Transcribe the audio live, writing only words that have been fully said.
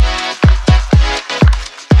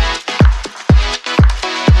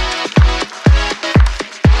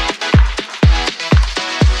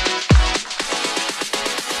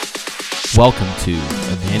Welcome to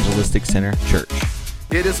Evangelistic Center Church.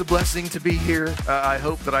 It is a blessing to be here. I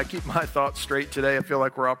hope that I keep my thoughts straight today. I feel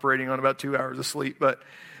like we're operating on about 2 hours of sleep, but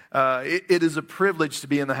it is a privilege to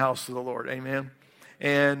be in the house of the Lord. Amen.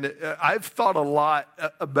 And I've thought a lot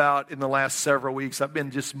about in the last several weeks. I've been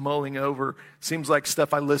just mulling over. Seems like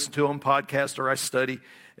stuff I listen to on podcasts or I study.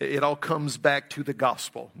 It all comes back to the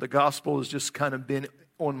gospel. The gospel has just kind of been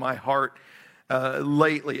on my heart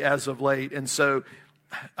lately, as of late. And so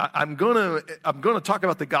I'm gonna talk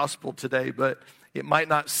about the gospel today, but it might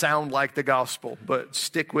not sound like the gospel, but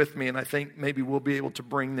stick with me, and I think maybe we'll be able to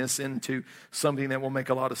bring this into something that will make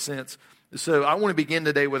a lot of sense. So I want to begin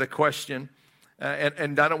today with a question,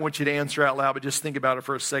 and I don't want you to answer out loud, but just think about it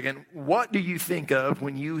for a second. What do you think of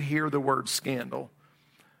when you hear the word scandal?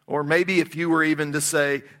 Or maybe if you were even to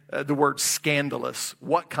say the word scandalous,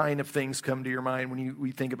 what kind of things come to your mind when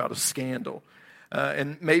we think about a scandal?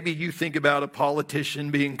 And maybe you think about a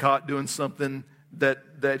politician being caught doing something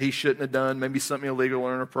that he shouldn't have done, maybe something illegal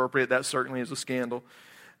or inappropriate. That certainly is a scandal.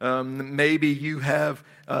 Maybe you have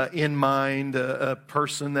in mind a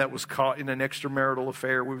person that was caught in an extramarital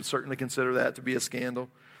affair. We would certainly consider that to be a scandal.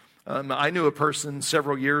 I knew a person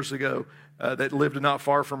several years ago that lived not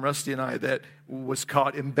far from Rusty and I that was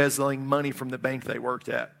caught embezzling money from the bank they worked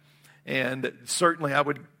at. And certainly I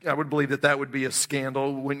would believe that would be a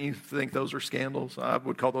scandal. When you think those are scandals, I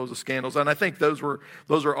would call those scandals. And I think those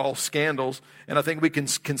are all scandals. And I think we can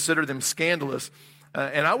consider them scandalous.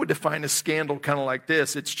 And I would define a scandal kind of like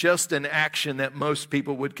this. It's just an action that most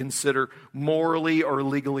people would consider morally or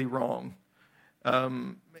legally wrong.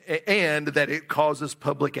 And that it causes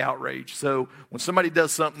public outrage. So when somebody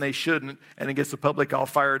does something they shouldn't and it gets the public all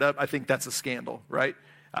fired up, I think that's a scandal, right?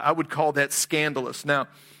 I would call that scandalous. Now,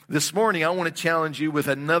 this morning, I want to challenge you with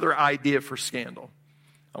another idea for scandal.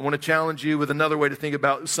 I want to challenge you with another way to think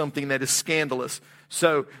about something that is scandalous.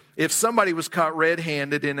 So if somebody was caught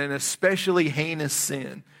red-handed in an especially heinous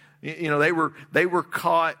sin, you know, they were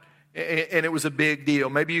caught and it was a big deal.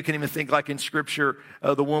 Maybe you can even think like in Scripture,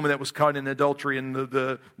 the woman that was caught in adultery and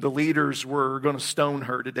the leaders were going to stone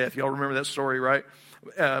her to death. Y'all remember that story, right?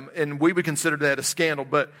 And we would consider that a scandal.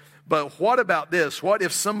 But what about this? What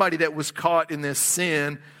if somebody that was caught in this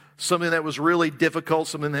sin, something that was really difficult,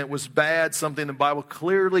 something that was bad, something the Bible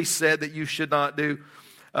clearly said that you should not do?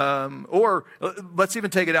 Or let's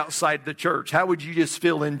even take it outside the church. How would you just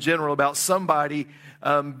feel in general about somebody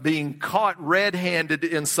being caught red-handed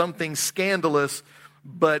in something scandalous,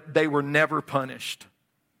 but they were never punished?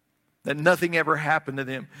 That nothing ever happened to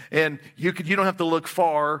them. And you don't have to look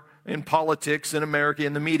far in politics in America,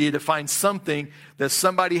 in the media, to find something that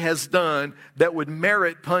somebody has done that would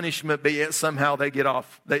merit punishment, but yet somehow they get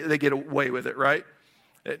off, they get away with it, right?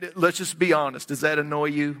 Let's just be honest. Does that annoy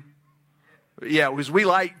you? Yeah, because we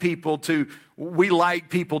like people to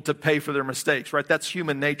pay for their mistakes, right? That's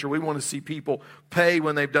human nature. We want to see people pay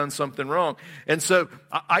when they've done something wrong. And so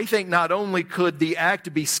I think not only could the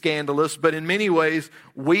act be scandalous, but in many ways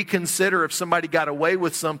we consider if somebody got away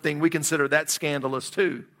with something, we consider that scandalous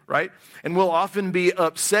too, right? And we'll often be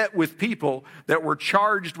upset with people that were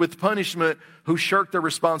charged with punishment who shirked their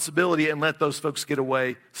responsibility and let those folks get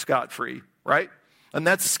away scot-free, right? And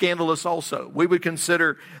that's scandalous also. We would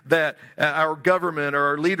consider that our government or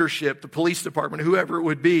our leadership, the police department, whoever it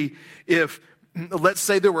would be, if, let's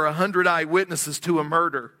say there were 100 eyewitnesses to a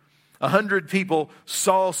murder, 100 people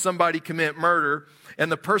saw somebody commit murder, and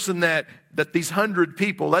the person that these 100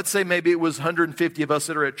 people, let's say maybe it was 150 of us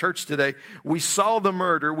that are at church today, we saw the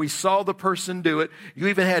murder, we saw the person do it, you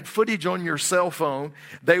even had footage on your cell phone,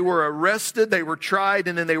 they were arrested, they were tried,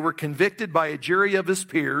 and then they were convicted by a jury of his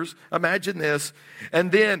peers. Imagine this.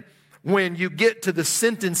 And then when you get to the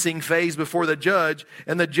sentencing phase before the judge,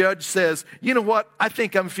 and the judge says, you know what, I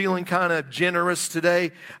think I'm feeling kind of generous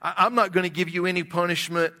today. I'm not going to give you any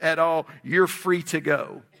punishment at all. You're free to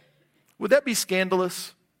go. Would that be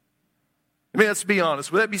scandalous? I mean, let's be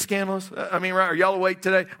honest. Would that be scandalous? I mean, right? Are y'all awake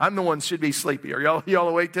today? I'm the one that should be sleepy. Are y'all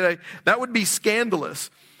awake today? That would be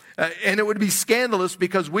scandalous. And it would be scandalous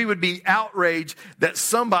because we would be outraged that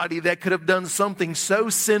somebody that could have done something so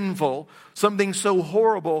sinful, something so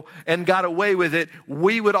horrible, and got away with it,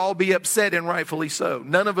 we would all be upset, and rightfully so.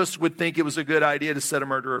 None of us would think it was a good idea to set a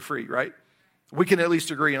murderer free, right? We can at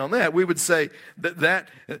least agree on that. We would say that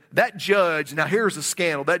judge, now here's a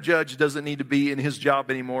scandal, that judge doesn't need to be in his job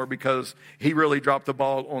anymore because he really dropped the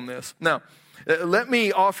ball on this. Now, let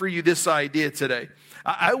me offer you this idea today.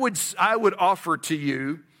 I would offer to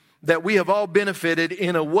you that we have all benefited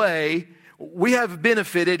in a way,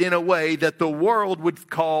 that the world would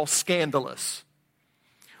call scandalous.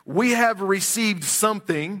 We have received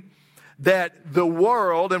something that the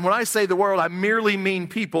world, and when I say the world, I merely mean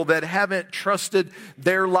people that haven't trusted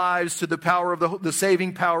their lives to the power of the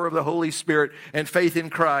saving power of the Holy Spirit and faith in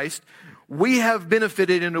Christ, we have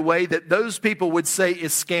benefited in a way that those people would say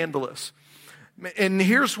is scandalous. And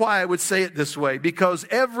here's why I would say it this way, because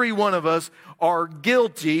every one of us are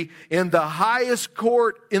guilty in the highest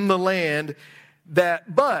court in the land,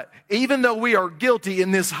 but even though we are guilty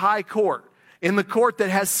in this high court, in the court that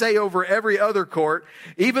has say over every other court,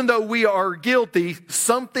 even though we are guilty,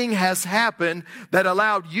 something has happened that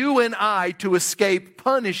allowed you and I to escape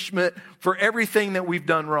punishment for everything that we've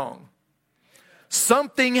done wrong.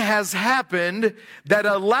 Something has happened that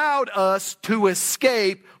allowed us to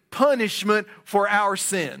escape punishment for our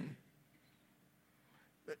sin.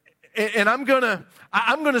 And I'm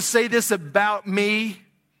gonna say this about me,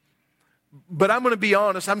 but I'm gonna be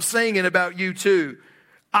honest, I'm saying it about you too.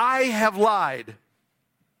 I have lied.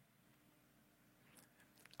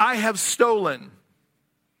 I have stolen.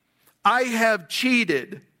 I have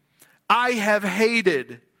cheated. I have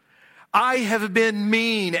hated. I have been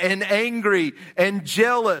mean and angry and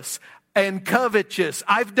jealous and covetous.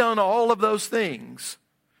 I've done all of those things.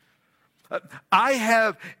 I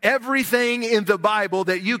have everything in the Bible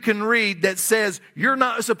that you can read that says you're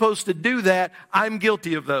not supposed to do that. I'm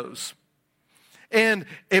guilty of those. And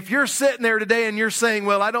if you're sitting there today and you're saying,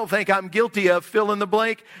 well, I don't think I'm guilty of fill in the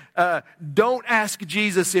blank, don't ask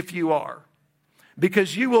Jesus if you are.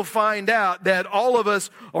 Because you will find out that all of us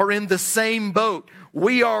are in the same boat.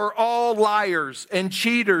 We are all liars and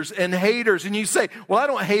cheaters and haters. And you say, well, I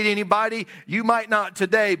don't hate anybody. You might not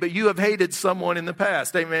today, but you have hated someone in the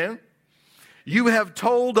past. Amen? You have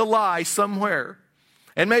told a lie somewhere.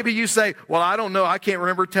 And maybe you say, well, I don't know. I can't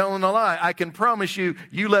remember telling a lie. I can promise you,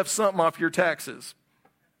 you left something off your taxes.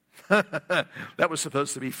 That was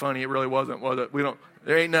supposed to be funny. It really wasn't, was it?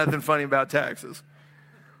 There ain't nothing funny about taxes.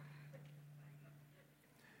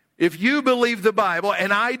 If you believe the Bible,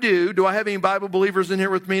 and I do I have any Bible believers in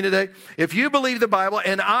here with me today? If you believe the Bible,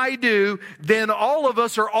 and I do, then all of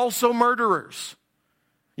us are also murderers.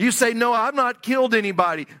 You say, no, I've not killed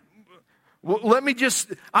anybody. Well,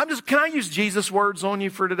 can I use Jesus' words on you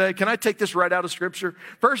for today? Can I take this right out of Scripture?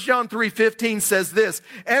 1 John 3:15 says this,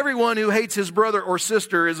 everyone who hates his brother or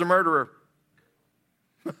sister is a murderer.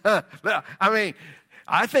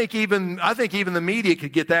 I think even the media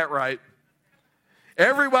could get that right.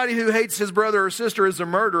 Everybody who hates his brother or sister is a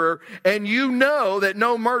murderer, and you know that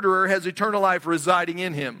no murderer has eternal life residing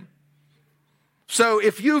in him. So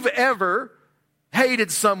if you've ever hated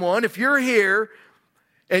someone, if you're here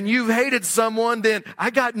and you've hated someone, then I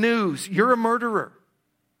got news. You're a murderer.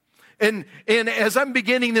 And as I'm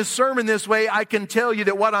beginning this sermon this way, I can tell you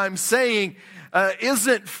that what I'm saying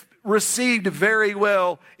isn't received very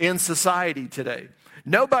well in society today.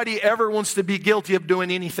 Nobody ever wants to be guilty of doing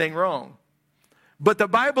anything wrong. But the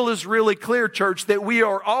Bible is really clear, church, that we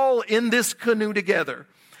are all in this canoe together.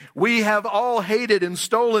 We have all hated and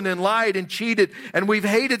stolen and lied and cheated, and we've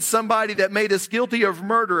hated somebody that made us guilty of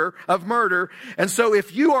murder. And so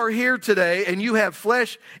if you are here today and you have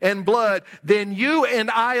flesh and blood, then you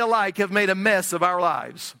and I alike have made a mess of our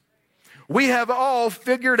lives. We have all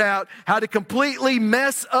figured out how to completely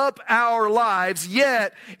mess up our lives,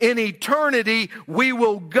 yet in eternity we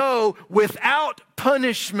will go without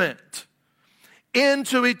punishment.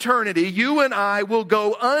 Into eternity. You and I will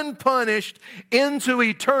go unpunished into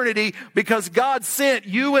eternity because God sent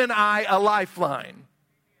you and I a lifeline.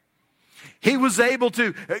 He was able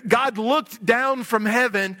to, God looked down from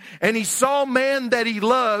heaven and he saw man that he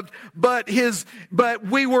loved, but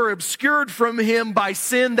we were obscured from him by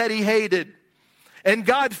sin that he hated. And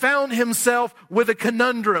God found himself with a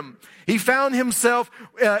conundrum. He found himself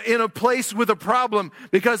in a place with a problem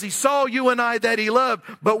because he saw you and I that he loved,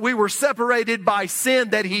 but we were separated by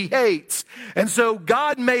sin that he hates. And so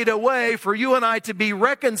God made a way for you and I to be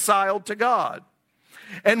reconciled to God.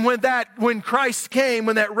 And when Christ came,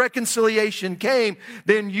 when that reconciliation came,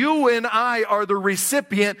 then you and I are the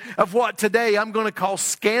recipient of what today I'm going to call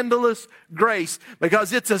scandalous grace,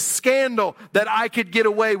 because it's a scandal that I could get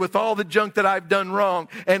away with all the junk that I've done wrong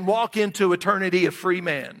and walk into eternity a free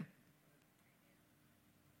man.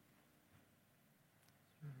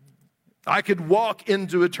 I could walk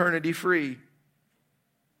into eternity free.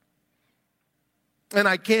 And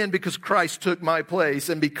I can because Christ took my place.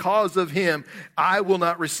 And because of him, I will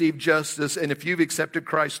not receive justice. And if you've accepted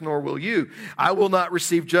Christ, nor will you. I will not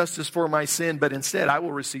receive justice for my sin, but instead I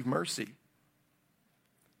will receive mercy.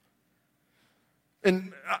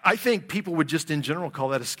 And I think people would just in general call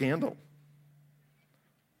that a scandal.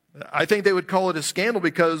 I think they would call it a scandal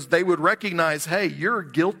because they would recognize, hey, you're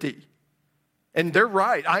guilty. And they're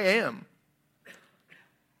right, I am.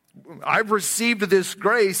 I've received this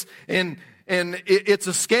grace, and it's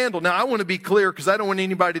a scandal. Now, I want to be clear because I don't want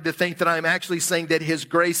anybody to think that I'm actually saying that His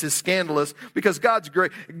grace is scandalous, because God's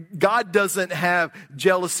great. God doesn't have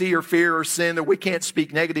jealousy or fear or sin, that we can't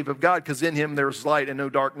speak negative of God, because in Him there's light and no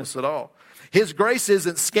darkness at all. His grace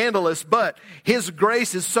isn't scandalous, but His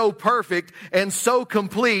grace is so perfect and so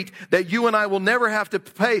complete that you and I will never have to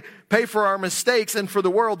pay for our mistakes, and for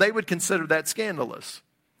the world, they would consider that scandalous.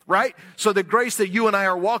 Right? So the grace that you and I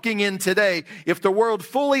are walking in today, if the world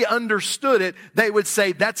fully understood it, they would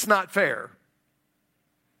say, that's not fair.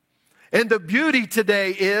 And the beauty today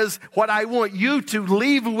is, what I want you to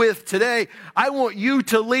leave with today, I want you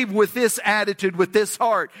to leave with this attitude, with this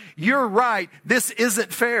heart. You're right, this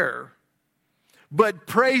isn't fair. But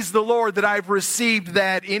praise the Lord that I've received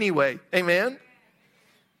that anyway. Amen?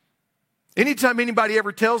 Anytime anybody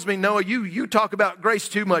ever tells me, Noah, you talk about grace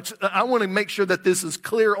too much, I want to make sure that this is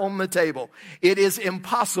clear on the table. It is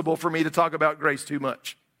impossible for me to talk about grace too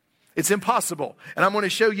much. It's impossible. And I'm going to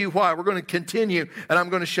show you why. We're going to continue, and I'm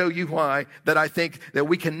going to show you why that I think that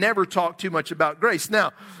we can never talk too much about grace.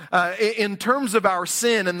 Now, in terms of our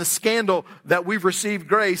sin and the scandal that we've received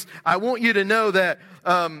grace, I want you to know that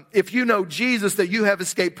if you know Jesus, that you have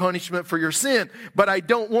escaped punishment for your sin. But I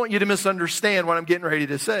don't want you to misunderstand what I'm getting ready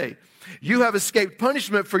to say. You have escaped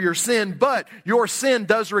punishment for your sin, but your sin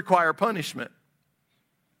does require punishment.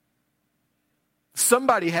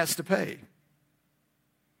 Somebody has to pay.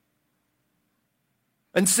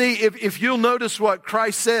 And see, if you'll notice what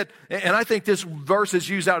Christ said, and I think this verse is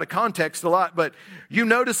used out of context a lot, but you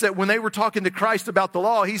notice that when they were talking to Christ about the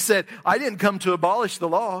law, He said, I didn't come to abolish the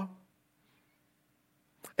law.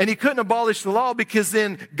 And He couldn't abolish the law because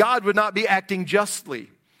then God would not be acting justly.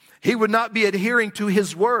 He would not be adhering to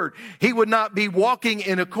His word. He would not be walking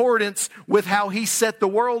in accordance with how He set the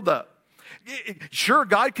world up. Sure,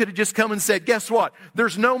 God could have just come and said, guess what?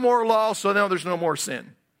 There's no more law, so now there's no more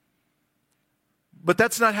sin. But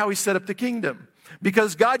that's not how He set up the kingdom.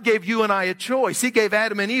 Because God gave you and I a choice. He gave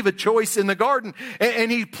Adam and Eve a choice in the garden.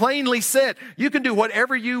 And He plainly said, you can do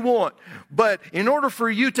whatever you want. But in order for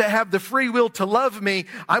you to have the free will to love me,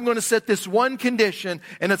 I'm going to set this one condition.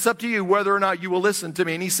 And it's up to you whether or not you will listen to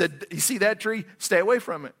me. And He said, you see that tree? Stay away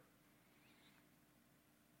from it.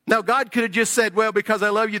 Now, God could have just said, well, because I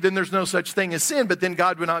love you, then there's no such thing as sin. But then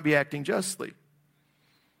God would not be acting justly.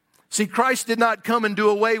 See, Christ did not come and do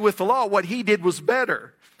away with the law. What He did was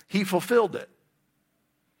better. He fulfilled it.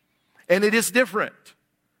 And it is different.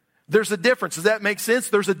 There's a difference. Does that make sense?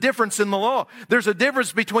 There's a difference in the law. There's a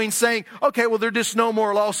difference between saying, okay, well, there's just no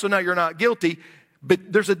more law, so now you're not guilty.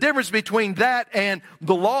 But there's a difference between that and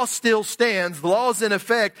the law still stands. The law is in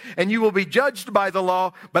effect, and you will be judged by the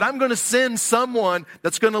law. But I'm going to send someone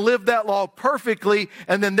that's going to live that law perfectly,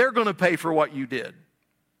 and then they're going to pay for what you did.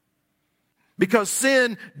 Because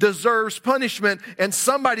sin deserves punishment, and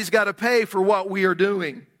somebody's got to pay for what we are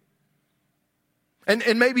doing.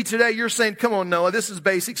 And maybe today you're saying, come on, Noah, this is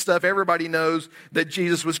basic stuff. Everybody knows that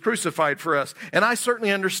Jesus was crucified for us. And I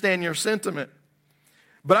certainly understand your sentiment.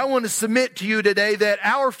 But I want to submit to you today that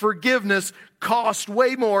our forgiveness costs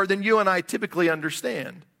way more than you and I typically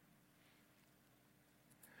understand.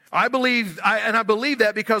 I believe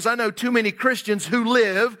that because I know too many Christians who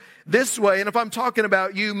live this way. And if I'm talking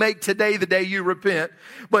about you, make today the day you repent.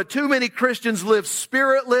 But too many Christians live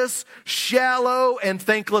spiritless, shallow, and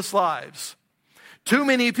thankless lives. Too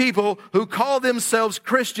many people who call themselves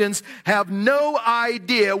Christians have no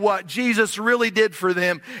idea what Jesus really did for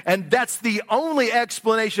them. And that's the only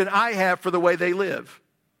explanation I have for the way they live.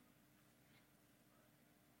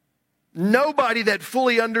 Nobody that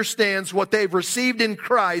fully understands what they've received in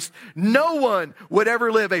Christ, no one would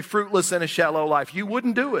ever live a fruitless and a shallow life. You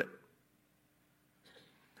wouldn't do it.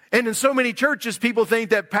 And in so many churches, people think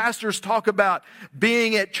that pastors talk about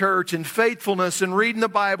being at church and faithfulness and reading the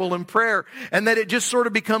Bible and prayer, and that it just sort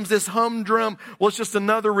of becomes this humdrum, well, it's just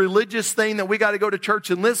another religious thing that we got to go to church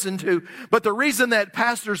and listen to. But the reason that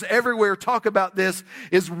pastors everywhere talk about this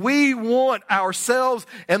is we want ourselves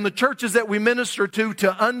and the churches that we minister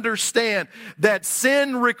to understand that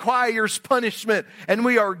sin requires punishment, and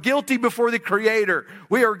we are guilty before the Creator.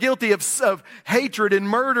 We are guilty of hatred and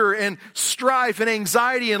murder and strife and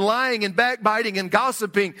anxiety and lying and backbiting and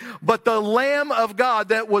gossiping. But the Lamb of God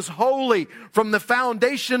that was holy from the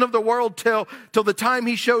foundation of the world till the time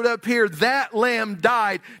He showed up here, that Lamb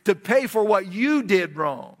died to pay for what you did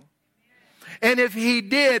wrong. And if He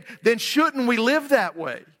did, then shouldn't we live that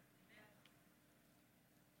way?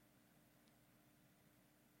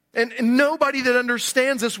 And nobody that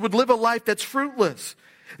understands this would live a life that's fruitless.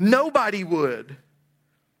 Nobody would.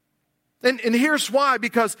 And here's why,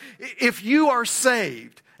 because if you are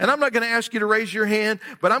saved, And I'm not going to ask you to raise your hand,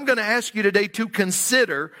 but I'm going to ask you today to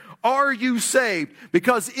consider, are you saved?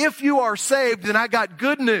 Because if you are saved, then I got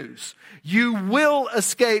good news. You will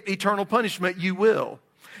escape eternal punishment. You will.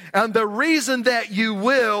 And the reason that you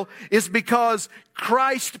will is because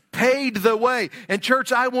Christ paid the way. And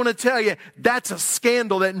church, I want to tell you, that's a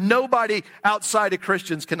scandal that nobody outside of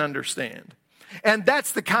Christians can understand. And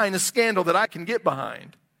that's the kind of scandal that I can get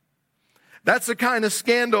behind. That's the kind of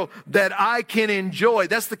scandal that I can enjoy.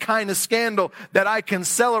 That's the kind of scandal that I can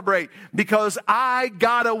celebrate because I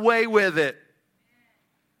got away with it.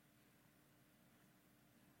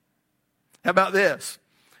 How about this?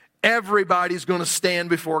 Everybody's going to stand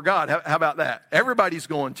before God. How about that? Everybody's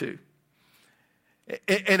going to.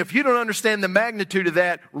 And if you don't understand the magnitude of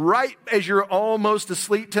that, right as you're almost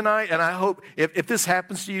asleep tonight, and I hope if this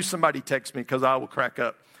happens to you, somebody text me because I will crack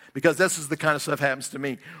up. Because this is the kind of stuff that happens to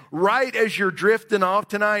me. Right as you're drifting off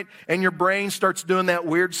tonight and your brain starts doing that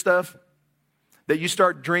weird stuff, that you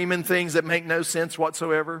start dreaming things that make no sense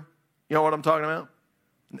whatsoever. You know what I'm talking about?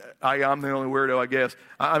 I'm the only weirdo, I guess.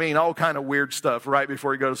 I mean, all kind of weird stuff right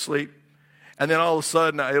before you go to sleep. And then all of a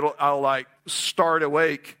sudden, I'll like start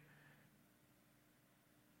awake.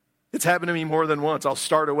 It's happened to me more than once. I'll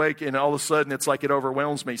start awake and all of a sudden it's like it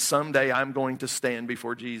overwhelms me. Someday I'm going to stand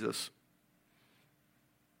before Jesus.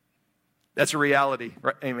 That's a reality,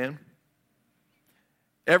 right? Amen.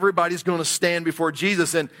 Everybody's going to stand before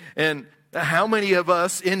Jesus. And how many of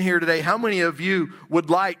us in here today, how many of you would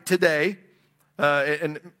like today,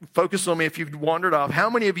 and focus on me if you've wandered off, how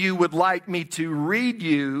many of you would like me to read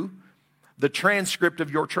you the transcript of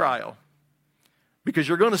your trial? Because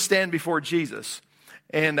you're going to stand before Jesus.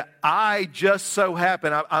 And I just so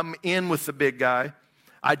happen, I'm in with the big guy.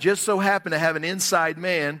 I just so happen to have an inside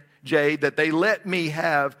man, Jay, that they let me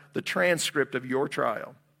have the transcript of your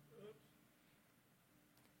trial.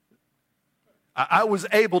 I was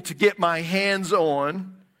able to get my hands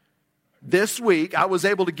on, this week, I was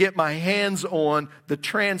able to get my hands on the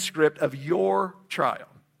transcript of your trial.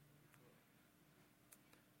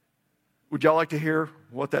 Would y'all like to hear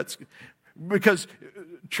what that's... Because,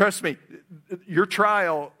 trust me, your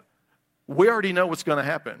trial, we already know what's going to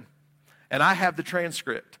happen. And I have the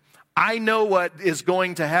transcript. I know what is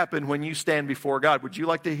going to happen when you stand before God. Would you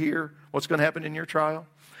like to hear what's going to happen in your trial?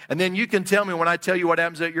 And then you can tell me, when I tell you what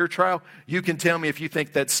happens at your trial, you can tell me if you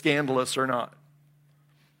think that's scandalous or not.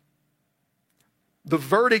 The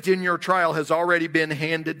verdict in your trial has already been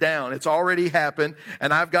handed down. It's already happened,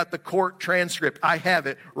 and I've got the court transcript. I have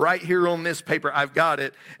it right here on this paper. I've got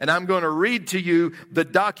it, and I'm going to read to you the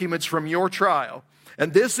documents from your trial.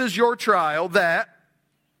 And this is your trial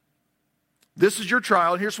This is your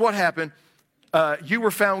trial, and here's what happened. You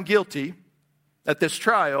were found guilty at this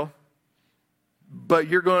trial, but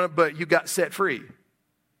you got set free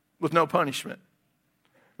with no punishment.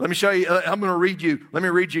 Let me show you. Let me read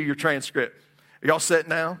you your transcript. Are y'all set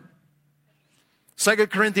now? 2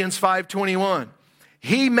 Corinthians 5:21.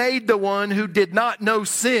 He made the one who did not know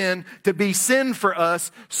sin to be sin for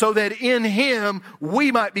us, so that in him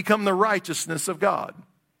we might become the righteousness of God.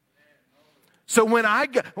 So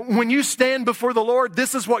when you stand before the Lord,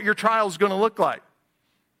 this is what your trial is going to look like.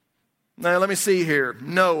 Now, let me see here.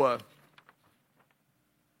 Noah.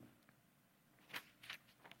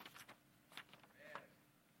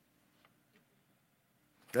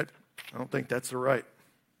 I don't think that's the right.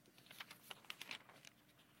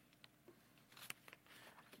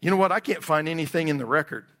 You know what? I can't find anything in the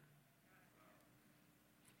record.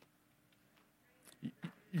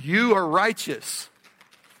 You are righteous.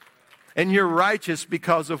 And you're righteous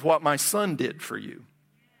because of what my son did for you.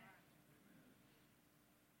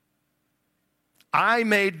 I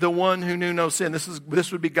made the one who knew no sin.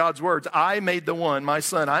 This would be God's words. I made the one, my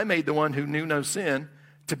son, I made the one who knew no sin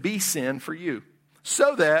to be sin for you.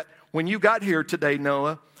 So that when you got here today,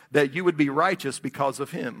 Noah, that you would be righteous because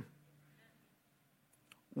of him.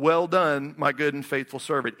 Well done, my good and faithful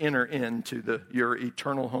servant. Enter into your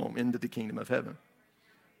eternal home, into the kingdom of heaven.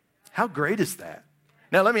 How great is that?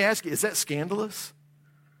 Now let me ask you, is that scandalous?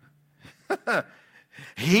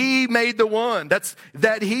 He made the one.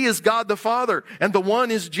 That he is God the Father, and the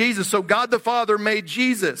one is Jesus. So God the Father made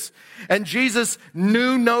Jesus, and Jesus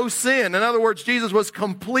knew no sin. In other words, Jesus was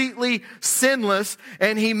completely sinless,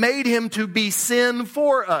 and he made him to be sin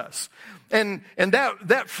for us. And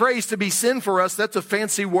that phrase, to be sin for us, that's a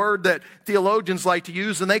fancy word that theologians like to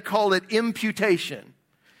use, and they call it imputation.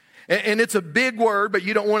 And it's a big word, but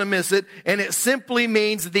you don't want to miss it. And it simply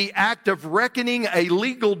means the act of reckoning a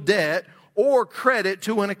legal debt or credit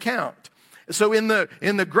to an account. So in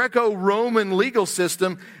the Greco-Roman legal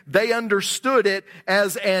system, they understood it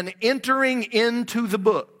as an entering into the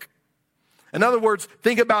book. In other words,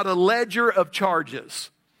 think about a ledger of charges.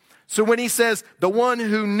 So when he says, the one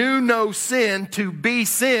who knew no sin to be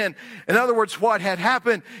sin, in other words, what had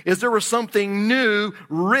happened is there was something new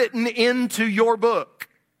written into your book.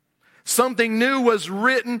 Something new was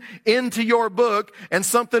written into your book, and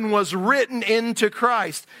something was written into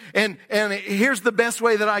Christ. And here's the best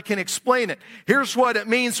way that I can explain it. Here's what it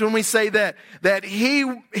means when we say that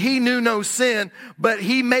he knew no sin, but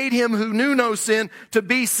he made him who knew no sin to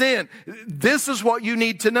be sin. This is what you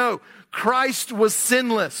need to know. Christ was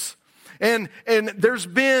sinless. And there's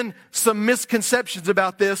been some misconceptions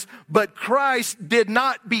about this, but Christ did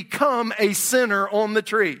not become a sinner on the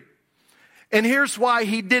tree. And here's why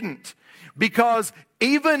he didn't. Because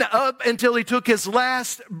even up until he took his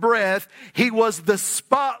last breath, he was the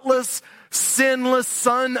spotless, sinless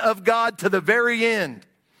Son of God to the very end.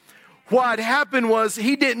 What happened was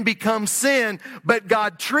he didn't become sin, but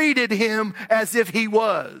God treated him as if he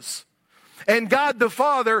was. And God the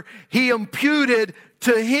Father, he imputed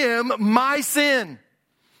to him my sin.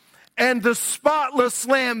 And the spotless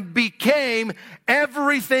Lamb became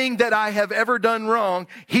everything that I have ever done wrong.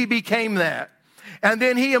 He became that. And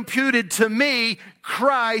then he imputed to me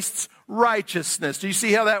Christ's righteousness. Do you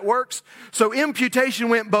see how that works? So imputation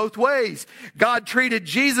went both ways. God treated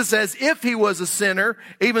Jesus as if he was a sinner,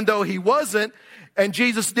 even though he wasn't. And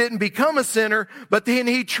Jesus didn't become a sinner, but then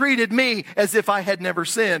he treated me as if I had never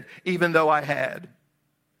sinned, even though I had.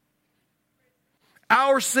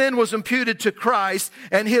 Our sin was imputed to Christ,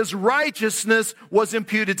 and his righteousness was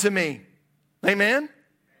imputed to me. Amen?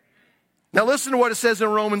 Now listen to what it says in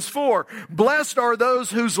Romans 4. Blessed are those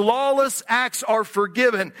whose lawless acts are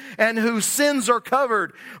forgiven and whose sins are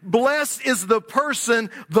covered. Blessed is the person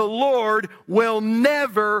the Lord will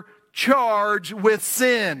never charge with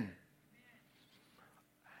sin.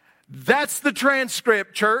 That's the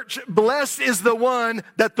transcript, church. Blessed is the one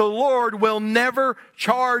that the Lord will never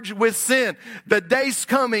charge with sin. The day's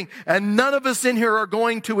coming, and none of us in here are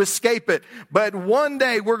going to escape it. But one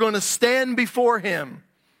day we're going to stand before him.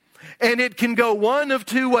 And it can go one of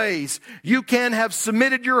two ways. You can have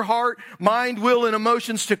submitted your heart, mind, will, and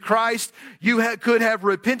emotions to Christ. You could have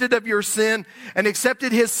repented of your sin and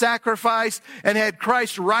accepted his sacrifice and had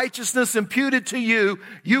Christ's righteousness imputed to you.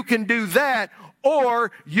 You can do that.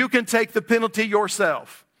 Or you can take the penalty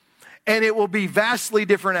yourself. And it will be vastly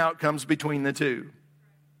different outcomes between the two.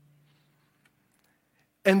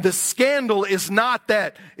 And the scandal is not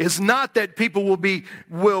that people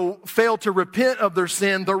will fail to repent of their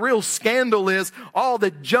sin. The real scandal is all the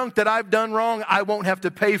junk that I've done wrong, I won't have to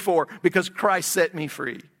pay for because Christ set me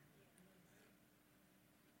free.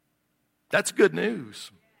 That's good news.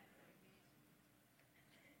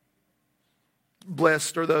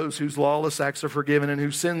 Blessed are those whose lawless acts are forgiven and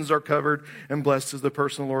whose sins are covered, and blessed is the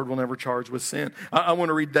person the Lord will never charge with sin. I want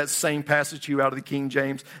to read that same passage to you out of the King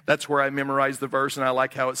James. That's where I memorized the verse, and I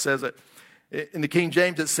like how it says it. In the King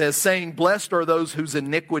James it says, saying, blessed are those whose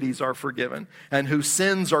iniquities are forgiven and whose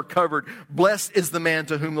sins are covered. Blessed is the man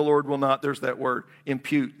to whom the Lord will not, there's that word,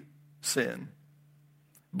 impute sin.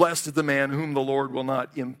 Blessed is the man whom the Lord will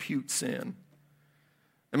not impute sin.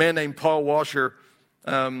 A man named Paul Washer,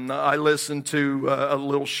 I listened to a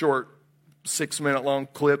little short 6-minute long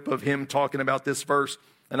clip of him talking about this verse,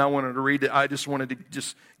 and I wanted to read it. I just wanted to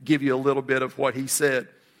just give you a little bit of what he said.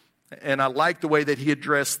 And I like the way that he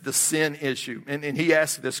addressed the sin issue. And he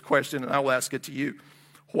asked this question, and I will ask it to you.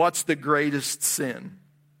 What's the greatest sin?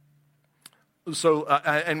 So,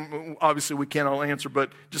 and obviously we can't all answer,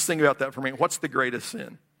 but just think about that for a minute. What's the greatest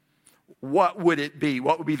sin? What would it be?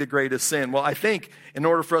 What would be the greatest sin? Well, I think in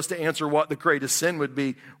order for us to answer what the greatest sin would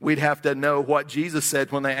be, we'd have to know what Jesus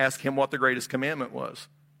said when they asked him what the greatest commandment was,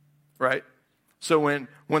 right? So when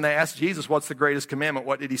they asked Jesus, what's the greatest commandment,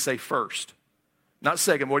 what did he say first? Not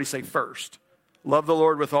second, what did he say first? Love the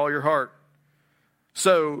Lord with all your heart.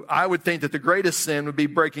 So I would think that the greatest sin would be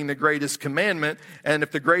breaking the greatest commandment. And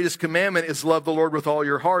if the greatest commandment is love the Lord with all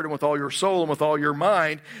your heart and with all your soul and with all your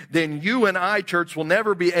mind, then you and I, church, will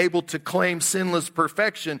never be able to claim sinless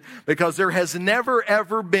perfection, because there has never,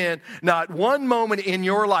 ever been not one moment in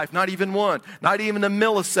your life, not even one, not even a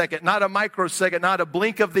millisecond, not a microsecond, not a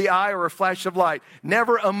blink of the eye or a flash of light.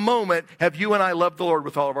 Never a moment have you and I loved the Lord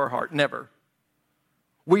with all of our heart. Never.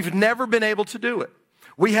 We've never been able to do it.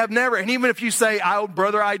 We have never, and even if you say, oh,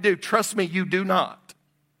 brother, I do, trust me, you do not.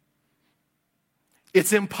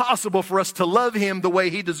 It's impossible for us to love him the way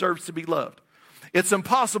he deserves to be loved. It's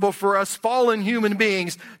impossible for us fallen human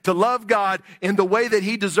beings to love God in the way that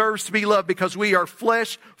he deserves to be loved, because we are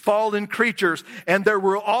flesh, fallen creatures, and there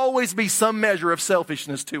will always be some measure of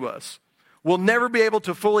selfishness to us. We'll never be able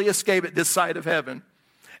to fully escape it this side of heaven.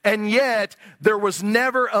 And yet, there was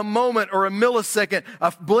never a moment or a millisecond,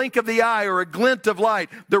 a blink of the eye or a glint of light.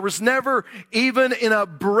 There was never, even in a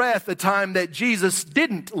breath, a time that Jesus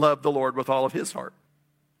didn't love the Lord with all of his heart.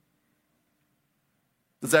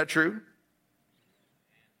 Is that true?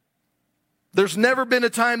 There's never been a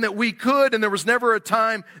time that we could, and there was never a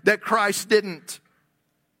time that Christ didn't.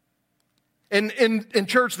 And in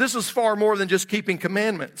church, this is far more than just keeping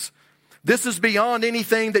commandments. This is beyond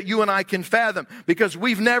anything that you and I can fathom, because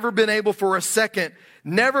we've never been able for a second,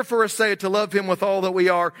 never for a second, to love him with all that we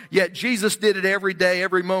are. Yet Jesus did it every day,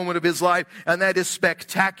 every moment of his life, and that is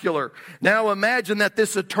spectacular. Now imagine that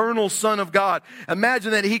this eternal Son of God,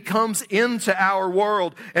 imagine that he comes into our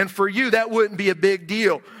world, and for you that wouldn't be a big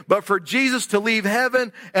deal. But for Jesus to leave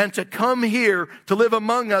heaven and to come here to live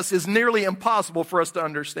among us is nearly impossible for us to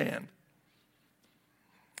understand.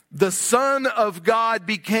 The Son of God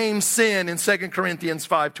became sin in 2 Corinthians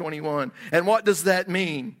 5:21. And what does that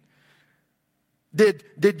mean? Did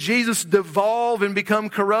Jesus devolve and become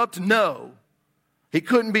corrupt? No. He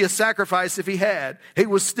couldn't be a sacrifice if he had. He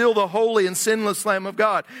was still the holy and sinless Lamb of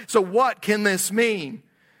God. So what can this mean?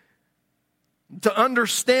 To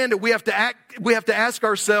understand it, we have to ask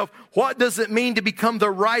ourselves, what does it mean to become the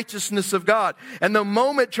righteousness of God? And the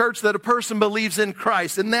moment, church, that a person believes in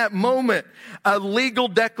Christ, in that moment, a legal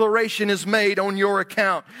declaration is made on your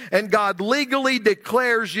account. And God legally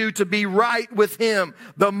declares you to be right with him.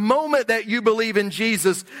 The moment that you believe in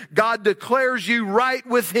Jesus, God declares you right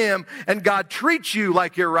with him, and God treats you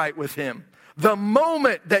like you're right with him. The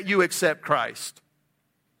moment that you accept Christ.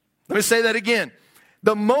 Let me say that again.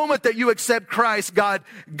 The moment that you accept Christ, God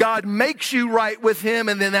makes you right with him,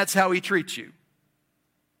 and then that's how he treats you.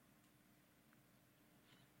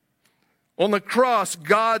 On the cross,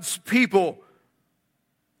 God's people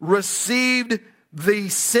received the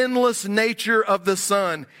sinless nature of the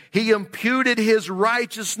Son. He imputed his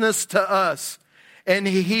righteousness to us, and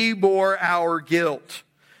he bore our guilt.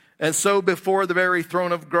 And so before the very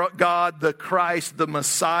throne of God, the Christ, the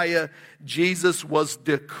Messiah, Jesus was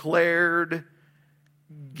declared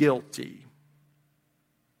guilty.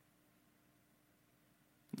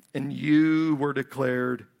 And you were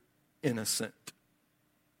declared innocent.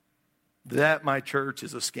 That, my church,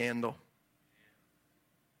 is a scandal.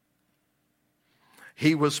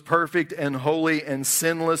 He was perfect and holy and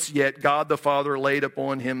sinless, yet God the Father laid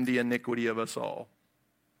upon him the iniquity of us all.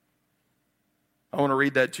 I want to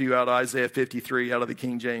read that to you out of Isaiah 53, out of the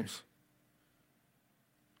King James.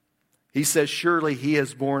 He says, surely he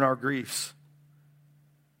has borne our griefs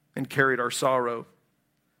and carried our sorrow.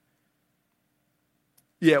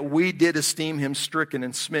 Yet we did esteem him stricken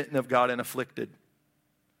and smitten of God and afflicted.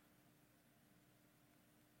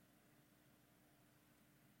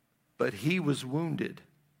 But he was wounded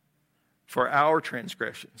for our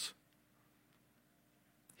transgressions.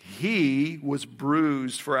 He was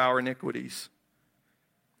bruised for our iniquities.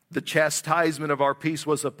 The chastisement of our peace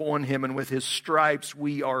was upon him, and with his stripes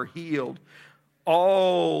we are healed.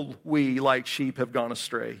 All we like sheep have gone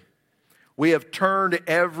astray. We have turned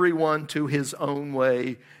everyone to his own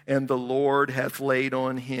way, and the Lord hath laid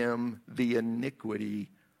on him the iniquity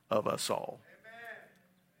of us all. Amen.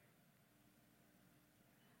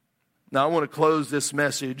 Now I want to close this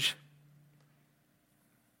message,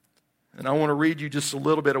 and I want to read you just a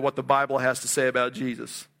little bit of what the Bible has to say about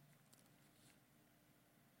Jesus.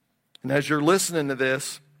 And as you're listening to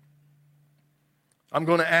this, I'm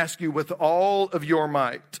going to ask you with all of your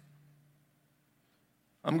might.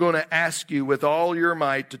 I'm going to ask you with all your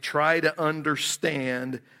might to try to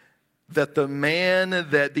understand that the man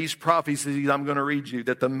that these prophecies, I'm going to read you,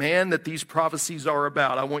 that the man that these prophecies are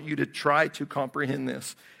about, I want you to try to comprehend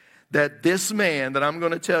this. That this man that I'm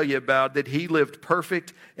going to tell you about, that he lived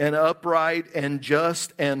perfect and upright and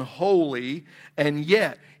just and holy, and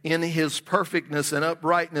yet in his perfectness and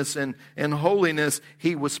uprightness and holiness,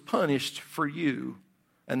 he was punished for you.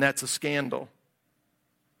 And that's a scandal.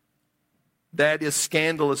 That is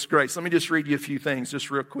scandalous grace. Let me just read you a few things just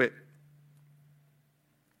real quick.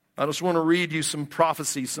 I just want to read you some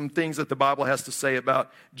prophecies, some things that the Bible has to say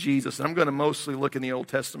about Jesus. And I'm going to mostly look in the Old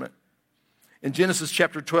Testament. In Genesis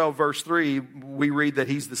chapter 12, verse 3, we read that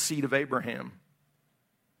he's the seed of Abraham.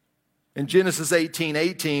 In Genesis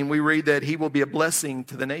 18:18, we read that he will be a blessing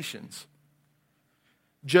to the nations.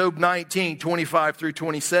 Job 19, 25 through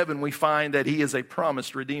 27, we find that he is a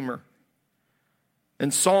promised redeemer.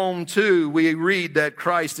 In Psalm 2, we read that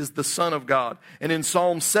Christ is the Son of God. And in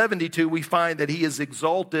Psalm 72, we find that he is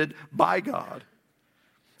exalted by God.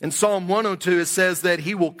 In Psalm 102, it says that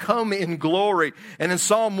he will come in glory. And in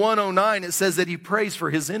Psalm 109, it says that he prays for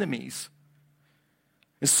his enemies.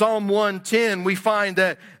 In Psalm 110, we find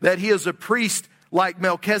that he is a priest like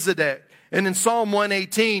Melchizedek. And in Psalm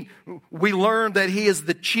 118, we learn that he is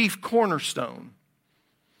the chief cornerstone.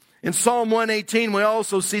 In Psalm 118, we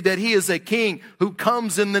also see that he is a king who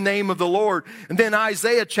comes in the name of the Lord. And then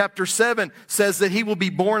Isaiah chapter 7 says that he will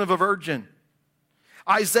be born of a virgin.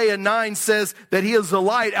 Isaiah 9 says that he is a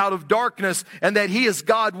light out of darkness and that he is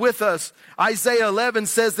God with us. Isaiah 11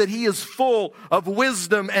 says that he is full of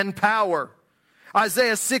wisdom and power.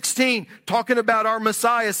 Isaiah 16, talking about our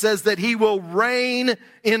Messiah, says that he will reign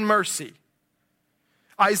in mercy.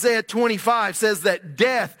 Isaiah 25 says that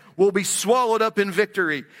death will be swallowed up in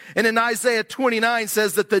victory. And in Isaiah 29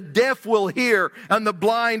 says that the deaf will hear and the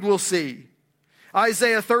blind will see.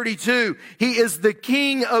 Isaiah 32, he is the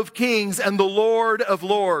King of kings and the Lord of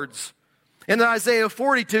lords. In Isaiah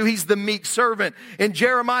 42, he's the meek servant. In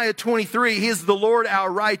Jeremiah 23, he is the Lord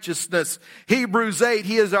our righteousness. Hebrews 8,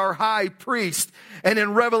 he is our high priest. And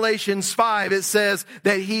in Revelations 5, it says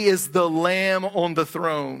that he is the Lamb on the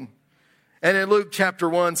throne. And in Luke chapter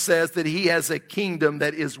 1 says that he has a kingdom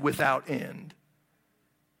that is without end.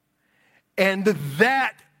 And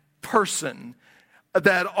that person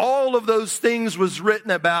that all of those things was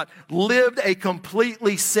written about lived a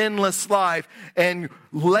completely sinless life and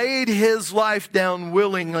laid his life down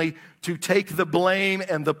willingly to take the blame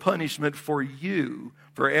and the punishment for you,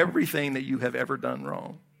 for everything that you have ever done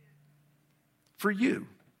wrong. For you.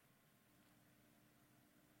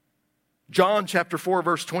 John chapter 4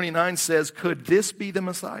 verse 29 says, could this be the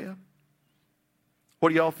Messiah? What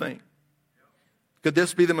do y'all think? Could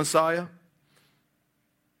this be the Messiah?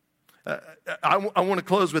 I want to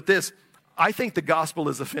close with this. I think the gospel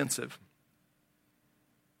is offensive.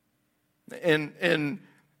 And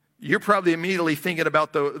you're probably immediately thinking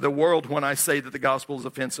about the world when I say that the gospel is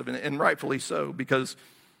offensive, and rightfully so, because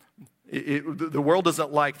the world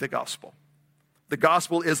doesn't like the gospel. The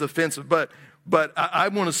gospel is offensive, but I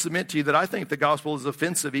want to submit to you that I think the gospel is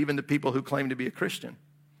offensive even to people who claim to be a Christian.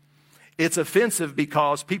 It's offensive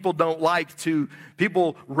because people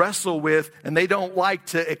wrestle with and they don't like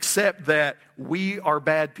to accept that we are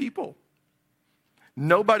bad people.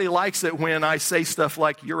 Nobody likes it when I say stuff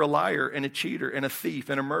like you're a liar and a cheater and a thief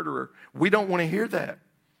and a murderer. We don't want to hear that.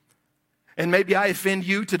 And maybe I offend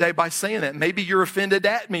you today by saying that. Maybe you're offended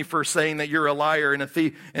at me for saying that you're a liar and a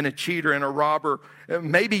thief and a cheater and a robber.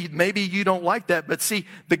 Maybe you don't like that. But see,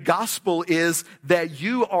 the gospel is that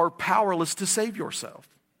you are powerless to save yourself.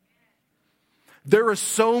 There is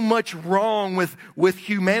so much wrong with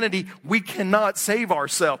humanity, we cannot save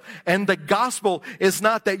ourselves. And the gospel is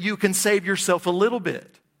not that you can save yourself a little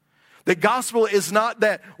bit. The gospel is not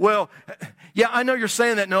that, well, yeah, I know you're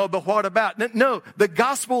saying that, Noah, but what about? No, the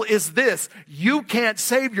gospel is this. You can't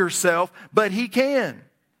save yourself, but he can.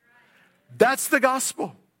 That's the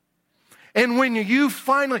gospel. And when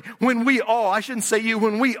we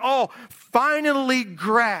all finally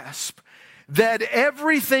grasp that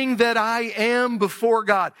everything that I am before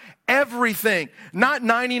God, everything, not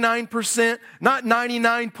 99%, not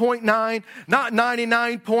 99.9, not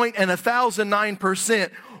 99 point and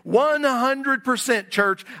 1,009%, 100%,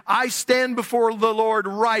 church, I stand before the Lord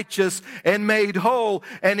righteous and made whole.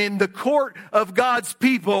 And in the court of God's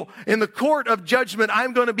people, in the court of judgment,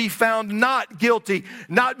 I'm going to be found not guilty,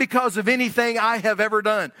 not because of anything I have ever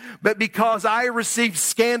done, but because I received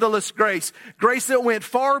scandalous grace, grace that went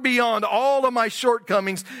far beyond all of my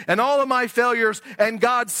shortcomings and all of my failures. And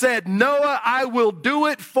God said, Noah, I will do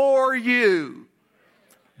it for you.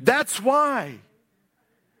 That's why.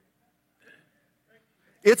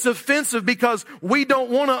 It's offensive because we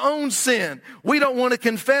don't want to own sin. We don't want to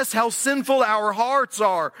confess how sinful our hearts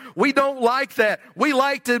are. We don't like that. We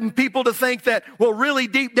like people to think that, well, really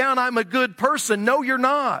deep down, I'm a good person. No, you're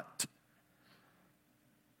not.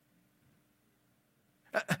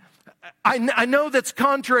 I know that's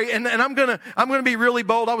contrary, and I'm gonna be really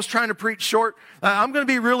bold. I was trying to preach short. I'm gonna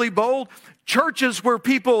be really bold. Churches where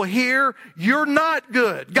people hear you're not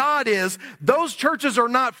good, God is, those churches are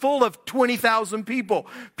not full of 20,000 people.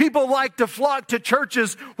 People like to flock to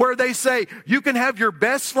churches where they say, you can have your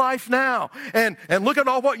best life now, and look at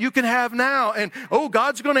all what you can have now, and oh,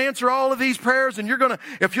 God's going to answer all of these prayers, and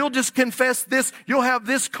if you'll just confess this, you'll have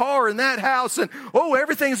this car and that house, and oh,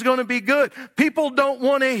 everything's going to be good. People don't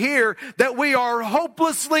want to hear that we are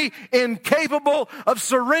hopelessly incapable of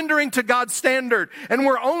surrendering to God's standard, and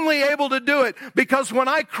we're only able to do it because when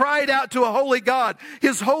I cried out to a holy God,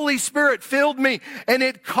 His Holy Spirit filled me and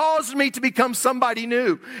it caused me to become somebody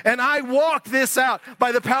new. And I walk this out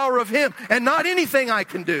by the power of Him and not anything I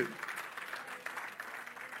can do.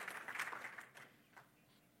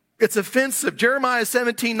 It's offensive. Jeremiah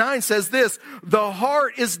 17:9 says this, the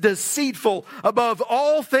heart is deceitful above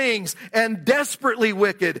all things and desperately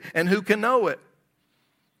wicked, and who can know it?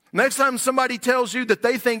 Next time somebody tells you that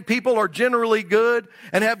they think people are generally good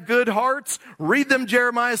and have good hearts, read them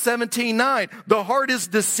Jeremiah 17:9. The heart is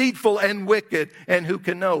deceitful and wicked, and who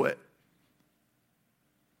can know it?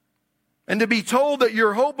 And to be told that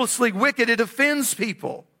you're hopelessly wicked, it offends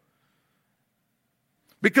people.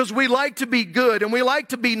 Because we like to be good, and we like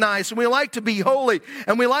to be nice, and we like to be holy,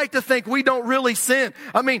 and we like to think we don't really sin.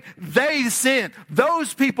 I mean, they sin.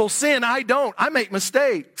 Those people sin. I don't. I make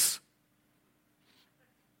mistakes.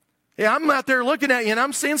 Yeah, I'm out there looking at you, and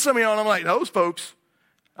I'm seeing some of y'all, and I'm like, those folks,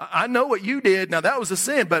 I know what you did. Now, that was a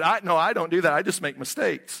sin, but I don't do that. I just make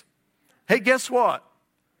mistakes. Hey, guess what?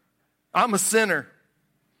 I'm a sinner.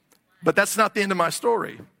 But that's not the end of my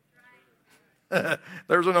story.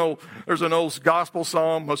 There's an old gospel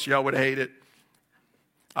song. Most of y'all would hate it.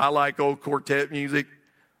 I like old quartet music.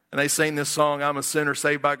 And they sing this song, I'm a sinner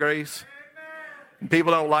saved by grace. And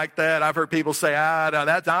people don't like that. I've heard people say,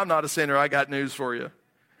 I'm not a sinner. I got news for you.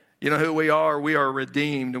 You know who we are? We are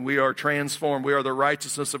redeemed and we are transformed. We are the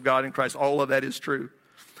righteousness of God in Christ. All of that is true.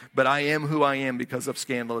 But I am who I am because of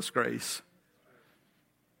scandalous grace.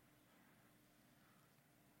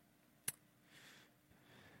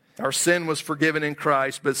 Our sin was forgiven in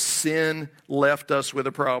Christ, but sin left us with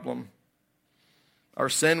a problem. Our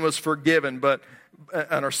sin was forgiven,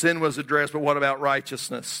 and our sin was addressed, but what about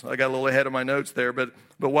righteousness? I got a little ahead of my notes there, but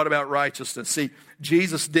what about righteousness? See,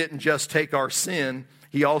 Jesus didn't just take our sin,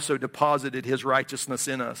 He also deposited His righteousness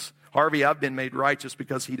in us. Harvey, I've been made righteous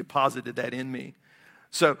because He deposited that in me.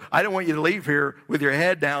 So I don't want you to leave here with your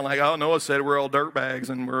head down like, oh, Noah said we're all dirtbags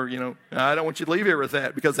and I don't want you to leave here with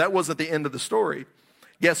that because that wasn't the end of the story.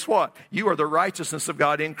 Guess what? You are the righteousness of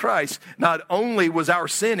God in Christ. Not only was our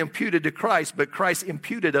sin imputed to Christ, but Christ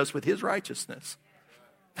imputed us with His righteousness.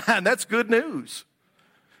 And that's good news.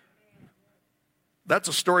 That's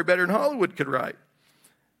a story better than Hollywood could write.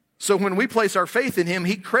 So when we place our faith in Him,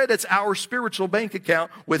 He credits our spiritual bank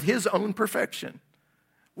account with His own perfection.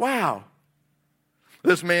 Wow.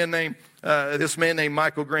 This man named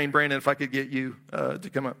Michael Green, Brandon, if I could get you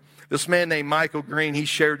to come up. This man named Michael Green, he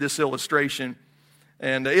shared this illustration.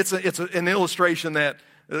 And it's an illustration that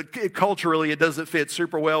culturally it doesn't fit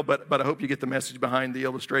super well, but I hope you get the message behind the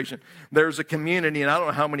illustration. There's a community, and I don't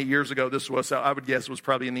know how many years ago this was. I would guess it was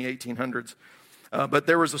probably in the 1800s. But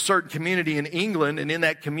there was a certain community in England, and in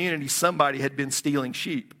that community somebody had been stealing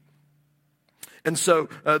sheep. And so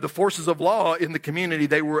the forces of law in the community,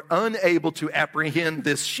 they were unable to apprehend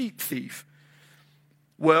this sheep thief.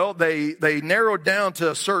 Well, they narrowed down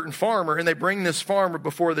to a certain farmer, and they bring this farmer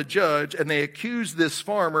before the judge, and they accuse this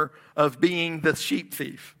farmer of being the sheep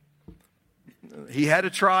thief. He had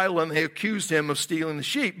a trial, and they accused him of stealing the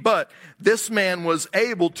sheep. But this man was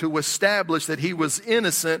able to establish that he was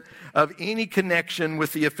innocent of any connection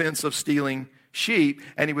with the offense of stealing sheep,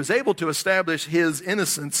 and he was able to establish his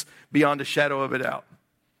innocence beyond a shadow of a doubt.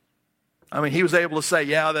 I mean, he was able to say,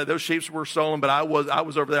 yeah, those sheep were stolen, but I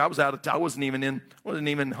was over there. I wasn't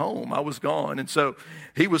even home. I was gone. And so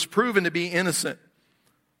he was proven to be innocent.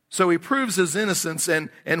 So he proves his innocence, and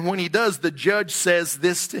when he does, the judge says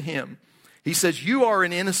this to him. He says, you are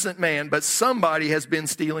an innocent man, but somebody has been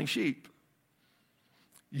stealing sheep.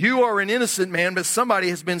 You are an innocent man, but somebody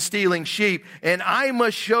has been stealing sheep, and I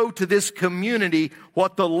must show to this community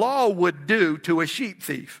what the law would do to a sheep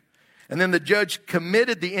thief. And then the judge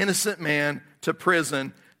committed the innocent man to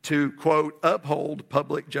prison to, quote, uphold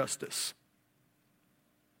public justice.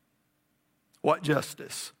 What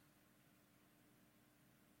justice?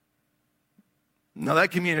 Now,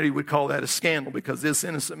 that community would call that a scandal because this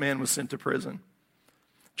innocent man was sent to prison.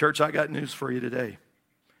 Church, I got news for you today.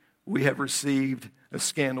 We have received a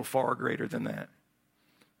scandal far greater than that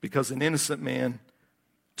because an innocent man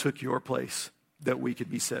took your place that we could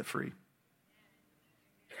be set free.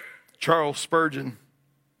 Charles Spurgeon,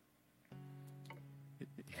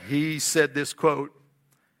 he said this quote,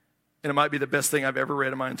 and it might be the best thing I've ever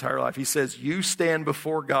read in my entire life. He says, you stand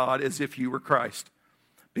before God as if you were Christ,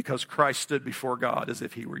 because Christ stood before God as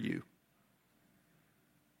if He were you.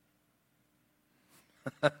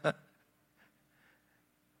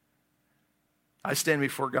 I stand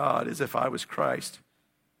before God as if I was Christ,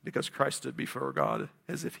 because Christ stood before God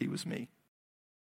as if He was me.